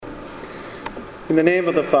In the name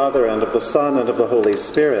of the Father, and of the Son, and of the Holy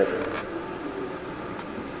Spirit.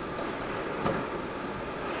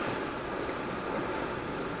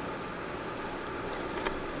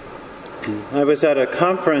 I was at a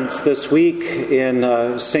conference this week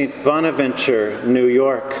in St. Bonaventure, New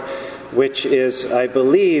York, which is, I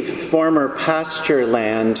believe, former pasture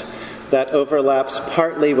land that overlaps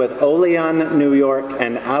partly with Olean, New York,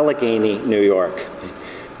 and Allegheny, New York,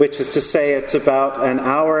 which is to say it's about an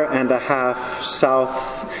hour and a half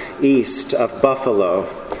southeast of Buffalo.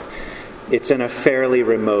 It's in a fairly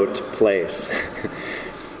remote place.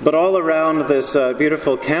 But all around this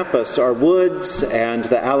beautiful campus are woods and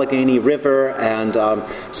the Allegheny River and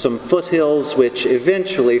some foothills which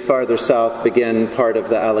eventually farther south begin part of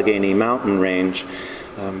the Allegheny mountain range.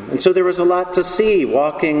 And so there was a lot to see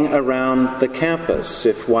walking around the campus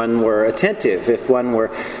if one were attentive, if one were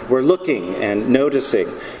looking and noticing.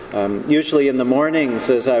 Usually in the mornings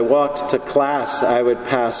as I walked to class, I would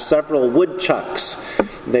pass several woodchucks.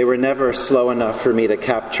 They were never slow enough for me to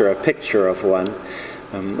capture a picture of one.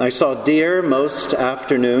 I saw deer most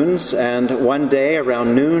afternoons, and one day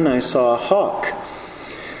around noon I saw a hawk.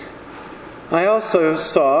 I also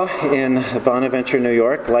saw in Bonaventure, New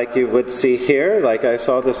York, like you would see here, like I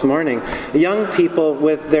saw this morning, young people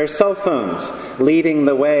with their cell phones leading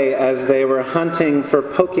the way as they were hunting for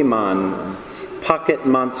Pokemon, pocket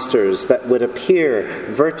monsters that would appear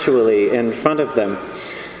virtually in front of them.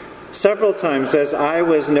 Several times as I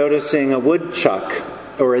was noticing a woodchuck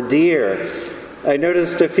or a deer, I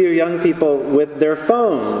noticed a few young people with their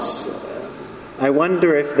phones. I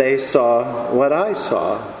wonder if they saw what I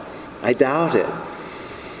saw. I doubt it.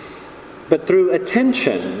 But through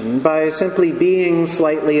attention, by simply being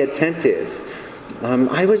slightly attentive,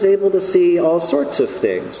 I was able to see all sorts of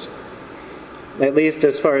things. At least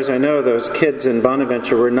as far as I know, those kids in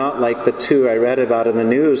Bonaventure were not like the two I read about in the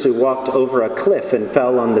news who walked over a cliff and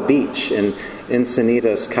fell on the beach in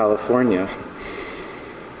Encinitas, California.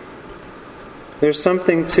 There's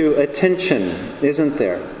something to attention, isn't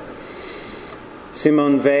there?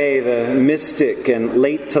 Simone Weil, the mystic and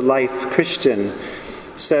late-to-life Christian,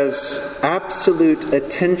 says absolute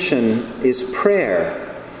attention is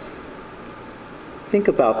prayer. Think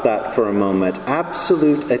about that for a moment.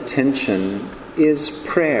 Absolute attention is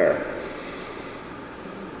prayer.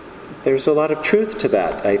 There's a lot of truth to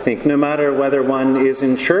that, I think, no matter whether one is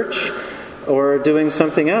in church or doing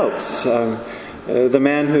something else. The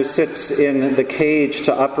man who sits in the cage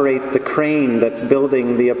to operate the crane that's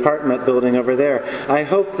building the apartment building over there, I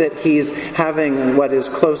hope that he's having what is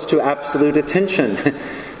close to absolute attention.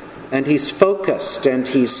 And he's focused and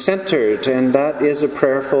he's centered, and that is a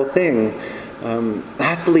prayerful thing.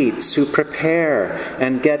 Athletes who prepare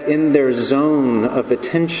and get in their zone of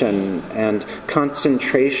attention and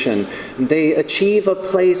concentration, they achieve a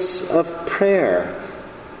place of prayer.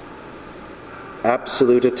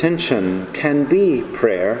 Absolute attention can be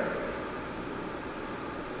prayer.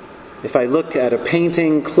 If I look at a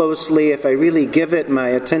painting closely, if I really give it my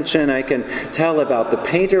attention, I can tell about the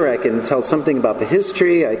painter, I can tell something about the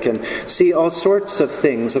history, I can see all sorts of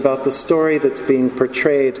things about the story that's being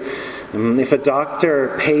portrayed. If a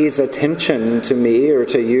doctor pays attention to me or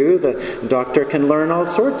to you, the doctor can learn all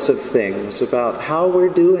sorts of things about how we're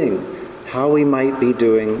doing, how we might be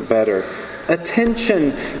doing better.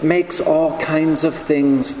 Attention makes all kinds of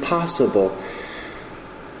things possible.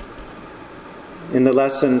 In the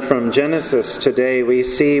lesson from Genesis today, we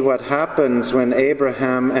see what happens when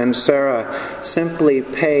Abraham and Sarah simply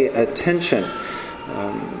pay attention.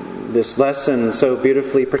 This lesson so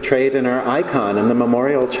beautifully portrayed in our icon in the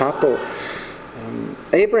memorial chapel.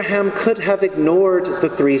 Abraham could have ignored the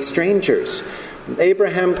three strangers.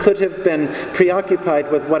 Abraham could have been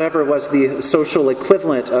preoccupied with whatever was the social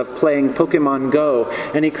equivalent of playing Pokemon Go,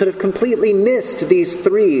 and he could have completely missed these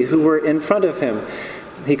three who were in front of him.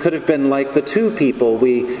 He could have been like the two people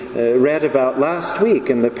we read about last week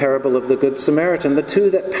in the parable of the Good Samaritan, the two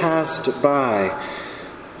that passed by.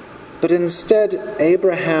 But instead,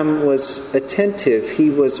 Abraham was attentive, he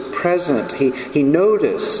was present, he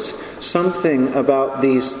noticed something about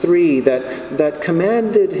these three that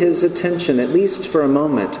commanded his attention, at least for a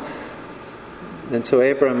moment. And so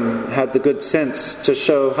Abram had the good sense to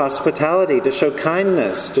show hospitality, to show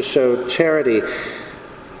kindness, to show charity.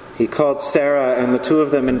 He called Sarah, and the two of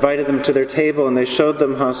them invited them to their table, and they showed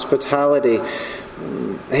them hospitality.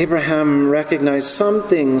 Abraham recognized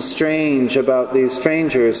something strange about these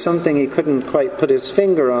strangers, something he couldn't quite put his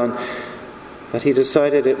finger on, but he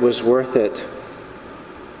decided it was worth it.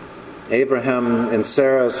 Abraham and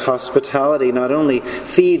Sarah's hospitality not only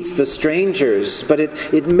feeds the strangers, but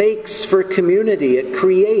it makes for community. It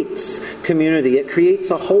creates community. It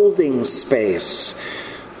creates a holding space.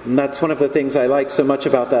 And that's one of the things I like so much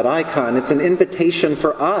about that icon. It's an invitation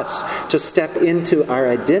for us to step into our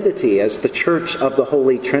identity as the Church of the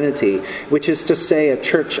Holy Trinity, which is to say a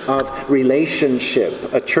church of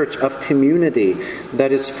relationship, a church of community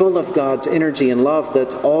that is full of God's energy and love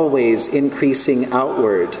that's always increasing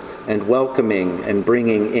outward and welcoming and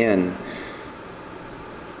bringing in.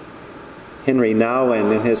 Henry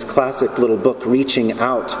Nouwen, in his classic little book, Reaching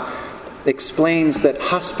Out, explains that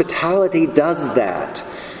hospitality does that.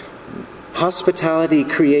 Hospitality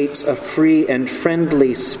creates a free and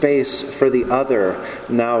friendly space for the other,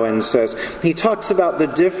 Nouwen says. He talks about the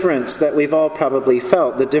difference that we've all probably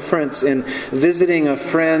felt, the difference in visiting a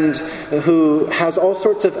friend who has all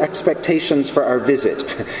sorts of expectations for our visit.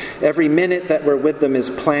 Every minute that we're with them is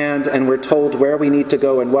planned, and we're told where we need to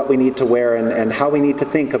go and what we need to wear and how we need to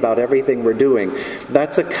think about everything we're doing.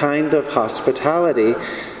 That's a kind of hospitality.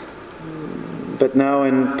 But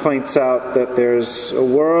Nouwen points out that there's a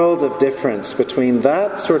world of difference between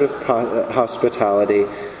that sort of hospitality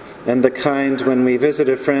and the kind when we visit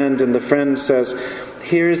a friend and the friend says,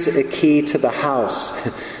 "Here's a key to the house.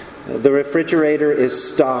 The refrigerator is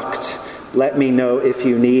stocked. Let me know if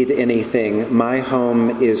you need anything. My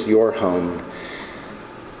home is your home."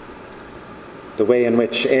 The way in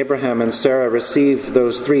which Abraham and Sarah receive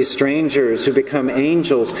those three strangers who become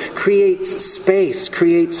angels creates space,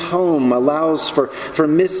 creates home, allows for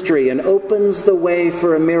mystery, and opens the way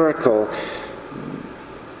for a miracle.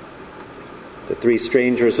 The three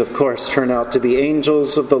strangers, of course, turn out to be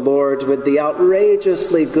angels of the Lord with the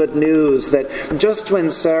outrageously good news that just when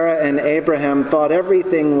Sarah and Abraham thought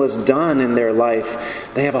everything was done in their life,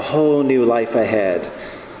 they have a whole new life ahead.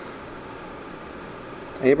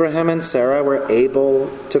 Abraham and Sarah were able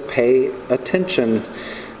to pay attention.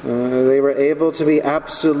 They were able to be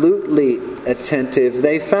absolutely attentive.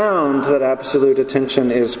 They found that absolute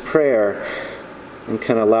attention is prayer and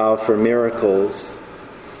can allow for miracles.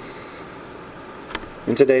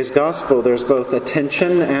 In today's gospel, there's both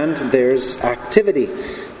attention and there's activity.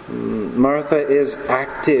 Martha is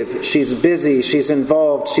active. She's busy. She's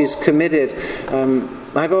involved. She's committed.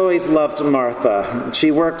 I've always loved Martha.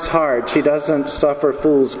 She works hard. She doesn't suffer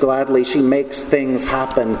fools gladly. She makes things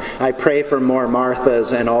happen. I pray for more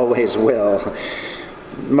Marthas and always will.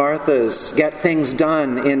 Marthas get things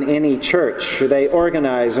done in any church. They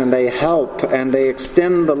organize and they help and they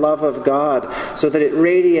extend the love of God so that it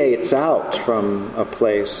radiates out from a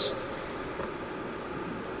place.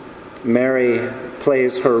 Mary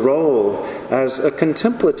plays her role as a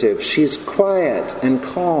contemplative. She's quiet and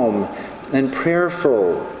calm and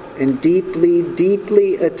prayerful and deeply,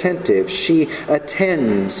 deeply attentive. She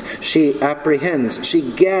attends, she apprehends, she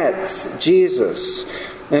gets Jesus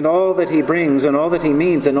and all that he brings and all that he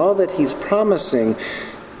means and all that he's promising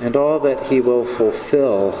and all that he will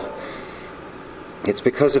fulfill. It's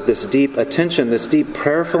because of this deep attention, this deep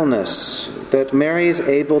prayerfulness, that Mary's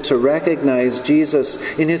able to recognize Jesus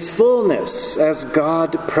in his fullness as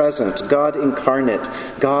God present, God incarnate,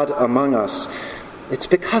 God among us. It's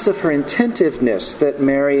because of her attentiveness that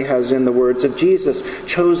Mary has, in the words of Jesus,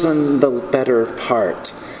 chosen the better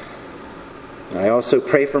part. I also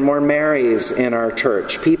pray for more Marys in our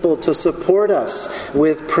church, people to support us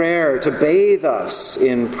with prayer, to bathe us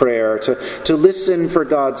in prayer, to listen for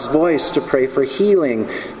God's voice, to pray for healing,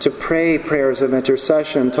 to pray prayers of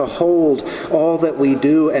intercession, to hold all that we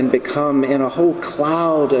do and become in a whole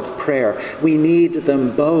cloud of prayer. We need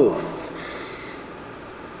them both.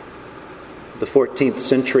 The 14th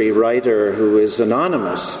century writer, who is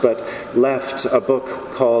anonymous but left a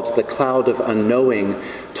book called The Cloud of Unknowing,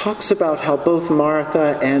 talks about how both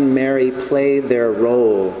Martha and Mary play their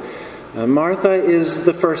role. Martha is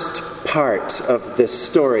the first part of this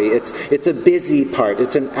story. It's a busy part.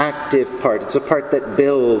 It's an active part. It's a part that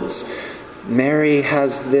builds. Mary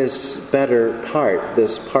has this better part,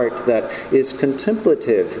 this part that is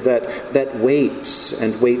contemplative, that waits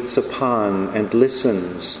and waits upon and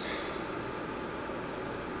listens.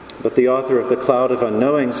 But the author of The Cloud of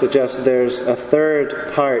Unknowing suggests there's a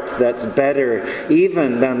third part that's better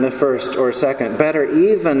even than the first or second, better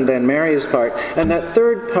even than Mary's part. And that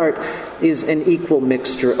third part is an equal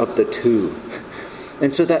mixture of the two.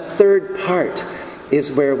 And so that third part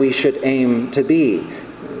is where we should aim to be.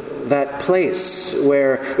 that place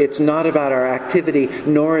where it's not about our activity,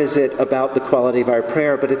 nor is it about the quality of our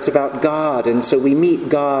prayer, but it's about God. And so we meet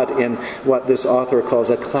God in what this author calls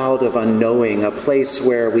a cloud of unknowing, a place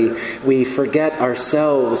where we forget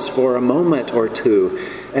ourselves for a moment or two,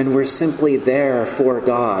 and we're simply there for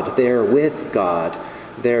God, there with God,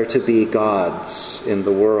 there to be gods in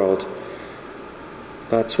the world.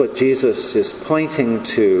 That's what Jesus is pointing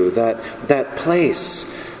to, that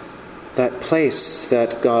place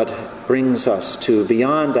that God brings us to,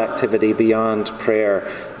 beyond activity, beyond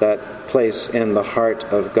prayer, that place in the heart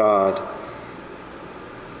of God.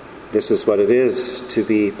 This is what it is to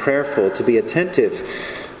be prayerful, to be attentive.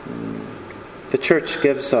 The Church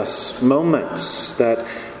gives us moments that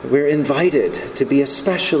we're invited to be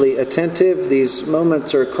especially attentive. These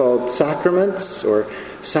moments are called sacraments or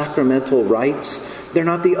sacramental rites. They're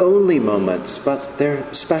not the only moments, but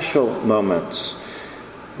they're special moments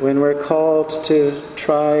when we're called to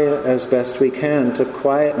try as best we can to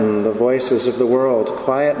quieten the voices of the world,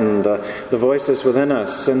 quieten the voices within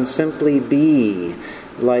us, and simply be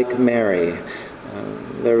like Mary.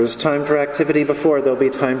 There was time for activity before, there'll be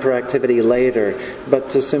time for activity later, but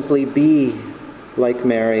to simply be like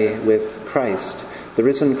Mary with Christ, the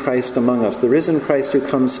risen Christ among us, the risen Christ who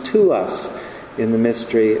comes to us in the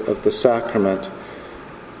mystery of the sacrament.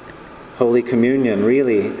 Holy Communion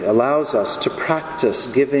really allows us to practice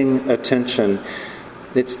giving attention.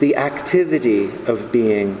 It's the activity of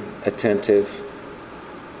being attentive.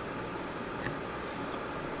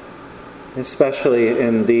 Especially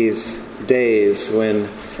in these days when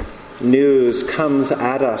news comes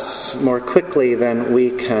at us more quickly than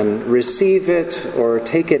we can receive it or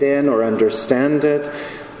take it in or understand it.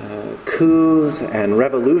 Coups and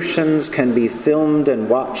revolutions can be filmed and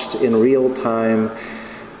watched in real time.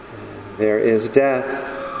 There is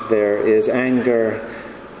death, there is anger,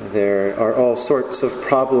 there are all sorts of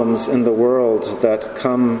problems in the world that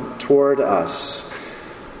come toward us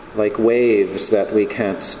like waves that we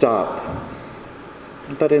can't stop.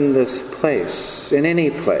 But in this place, in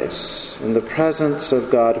any place, in the presence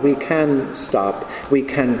of God, we can stop, we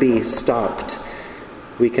can be stopped.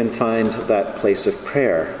 We can find that place of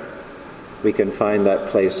prayer. We can find that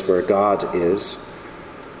place where God is.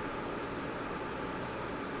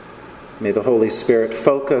 May the Holy Spirit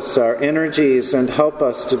focus our energies and help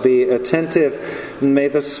us to be attentive. May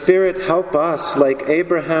the Spirit help us, like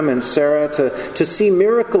Abraham and Sarah, to see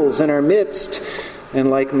miracles in our midst,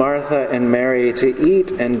 and like Martha and Mary, to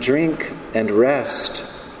eat and drink and rest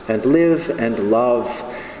and live and love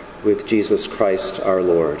with Jesus Christ our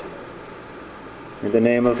Lord. In the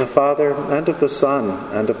name of the Father, and of the Son,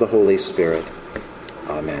 and of the Holy Spirit.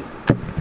 Amen.